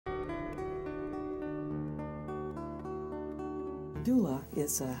Doula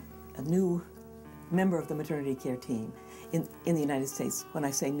is a new member of the maternity care team in the United States. When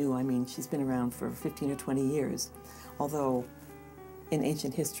I say new, I mean she's been around for 15 or 20 years, although in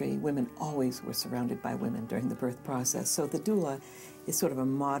ancient history, women always were surrounded by women during the birth process. So the doula is sort of a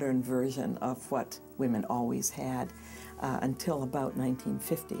modern version of what women always had until about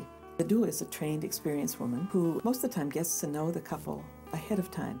 1950. The doula is a trained, experienced woman who most of the time gets to know the couple ahead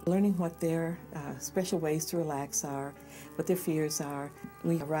of time, learning what their special ways to relax are, what their fears are.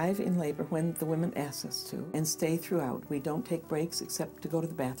 We arrive in labor when the women ask us to and stay throughout. We don't take breaks except to go to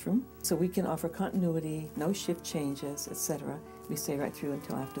the bathroom, so we can offer continuity, no shift changes, etc. We stay right through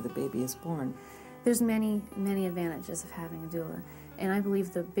until after the baby is born. There's many advantages of having a doula, and I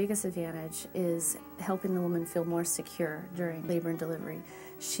believe the biggest advantage is helping the woman feel more secure during labor and delivery.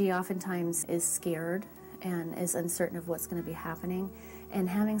 She oftentimes is scared and is uncertain of what's going to be happening, and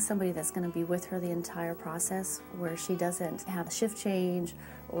having somebody that's going to be with her the entire process, where she doesn't have a shift change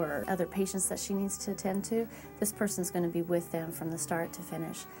or other patients that she needs to attend to, this person's going to be with them from the start to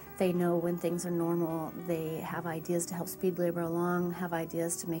finish. They know when things are normal, they have ideas to help speed labor along, have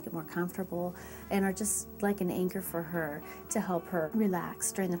ideas to make it more comfortable, and are just like an anchor for her to help her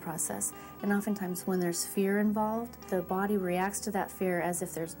relax during the process. And oftentimes when there's fear involved, the body reacts to that fear as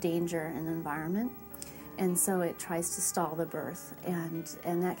if there's danger in the environment. And so it tries to stall the birth,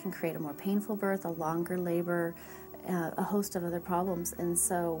 and that can create a more painful birth, a longer labor, a host of other problems. And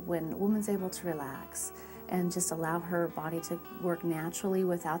so when a woman's able to relax and just allow her body to work naturally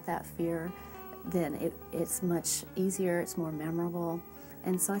without that fear, then it's much easier, it's more memorable.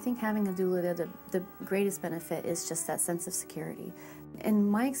 And so I think having a doula, the greatest benefit is just that sense of security. In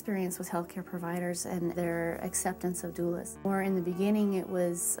my experience with healthcare providers and their acceptance of doulas, or in the beginning it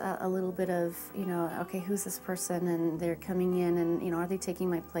was a little bit of, okay, who's this person, and they're coming in and, are they taking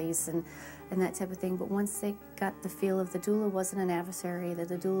my place, and that type of thing. But once they got the feel of the doula wasn't an adversary, that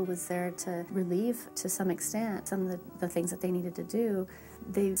the doula was there to relieve, to some extent, some of the things that they needed to do,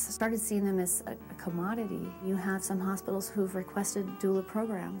 they started seeing them as a commodity. You have some hospitals who've requested doula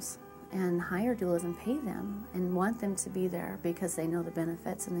programs and hire doulas and pay them and want them to be there because they know the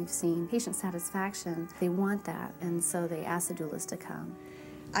benefits and they've seen patient satisfaction. They want that, and so they ask the doulas to come.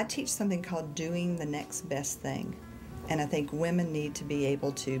 I teach something called doing the next best thing, and I think women need to be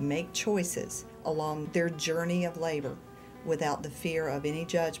able to make choices along their journey of labor without the fear of any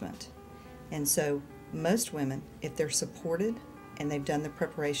judgment. And so most women, if they're supported and they've done the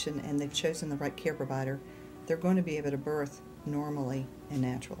preparation and they've chosen the right care provider, they're going to be able to birth normally and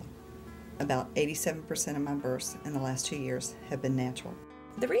naturally. About 87% of my births in the last 2 years have been natural.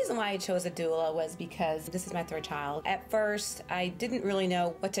 The reason why I chose a doula was because this is my third child. At first, I didn't really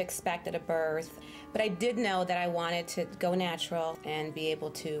know what to expect at a birth, but I did know that I wanted to go natural and be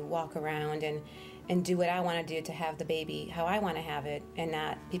able to walk around and do what I want to do to have the baby how I want to have it, and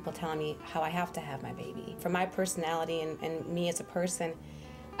not people telling me how I have to have my baby. For my personality and me as a person,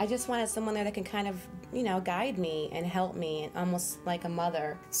 I just wanted someone there that can kind of, guide me and help me, almost like a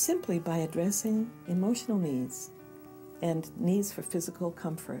mother. Simply by addressing emotional needs and needs for physical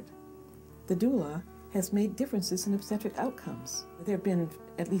comfort, the doula has made differences in obstetric outcomes. There have been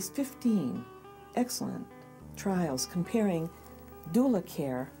at least 15 excellent trials comparing doula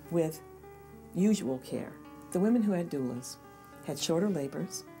care with usual care. The women who had doulas had shorter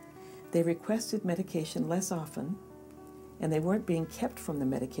labors, they requested medication less often, and they weren't being kept from the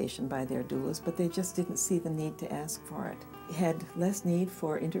medication by their doulas, but they just didn't see the need to ask for it. Had less need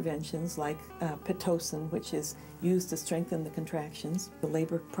for interventions like Pitocin, which is used to strengthen the contractions. The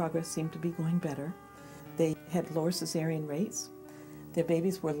labor progress seemed to be going better. They had lower cesarean rates. Their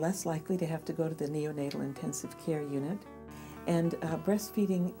babies were less likely to have to go to the neonatal intensive care unit. And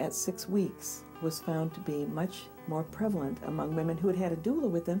breastfeeding at 6 weeks was found to be much more prevalent among women who had had a doula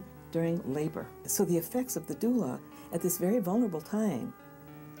with them during labor. So the effects of the doula at this very vulnerable time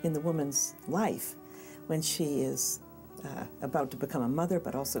in the woman's life, when she is about to become a mother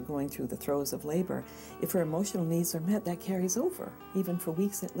but also going through the throes of labor, if her emotional needs are met, that carries over, even for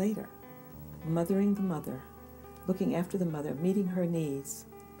weeks later. Mothering the mother, looking after the mother, meeting her needs,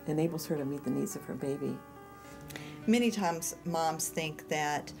 enables her to meet the needs of her baby. Many times moms think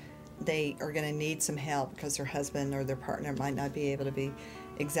that they are going to need some help because their husband or their partner might not be able to be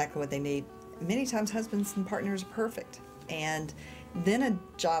exactly what they need. Many times husbands and partners are perfect, and then a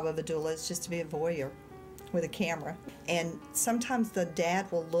job of a doula is just to be a voyeur with a camera. And sometimes the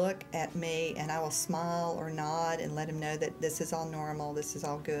dad will look at me and I will smile or nod and let him know that this is all normal, this is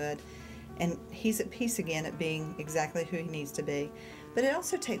all good, and he's at peace again at being exactly who he needs to be. But it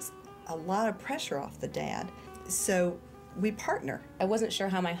also takes a lot of pressure off the dad. So we partner. I wasn't sure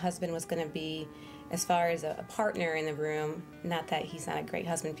how my husband was going to be as far as a partner in the room. Not that he's not a great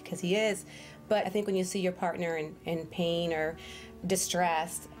husband, because he is, but I think when you see your partner in pain or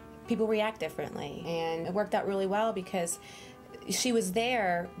distressed, people react differently. And it worked out really well because she was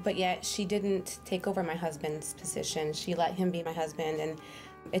there, but yet she didn't take over my husband's position. She let him be my husband, and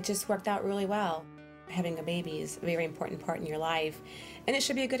it just worked out really well. Having a baby is a very important part in your life, and it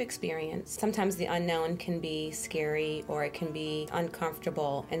should be a good experience. Sometimes the unknown can be scary or it can be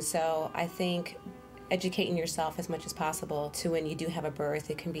uncomfortable, and so I think educating yourself as much as possible to when you do have a birth,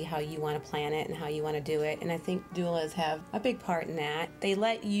 it can be how you want to plan it and how you want to do it, and I think doulas have a big part in that. They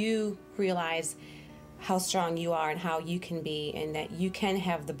let you realize how strong you are and how you can be, and that you can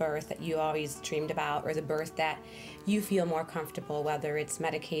have the birth that you always dreamed about, or the birth that you feel more comfortable, whether it's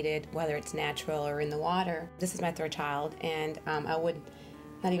medicated, whether it's natural, or in the water. This is my third child, and I would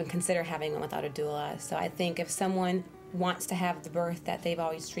not even consider having one without a doula. So I think if someone wants to have the birth that they've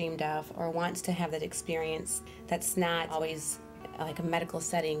always dreamed of, or wants to have that experience that's not always like a medical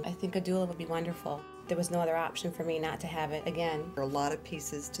setting, I think a doula would be wonderful. There was no other option for me not to have it again. There are a lot of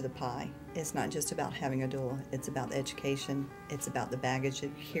pieces to the pie. It's not just about having a doula. It's about the education. It's about the baggage that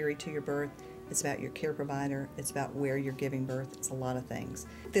you carry to your birth. It's about your care provider. It's about where you're giving birth. It's a lot of things.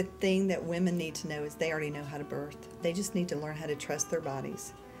 The thing that women need to know is they already know how to birth. They just need to learn how to trust their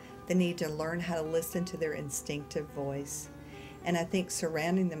bodies. They need to learn how to listen to their instinctive voice. And I think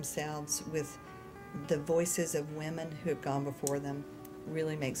surrounding themselves with the voices of women who have gone before them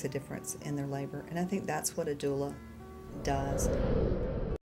really makes a difference in their labor. And I think that's what a doula does.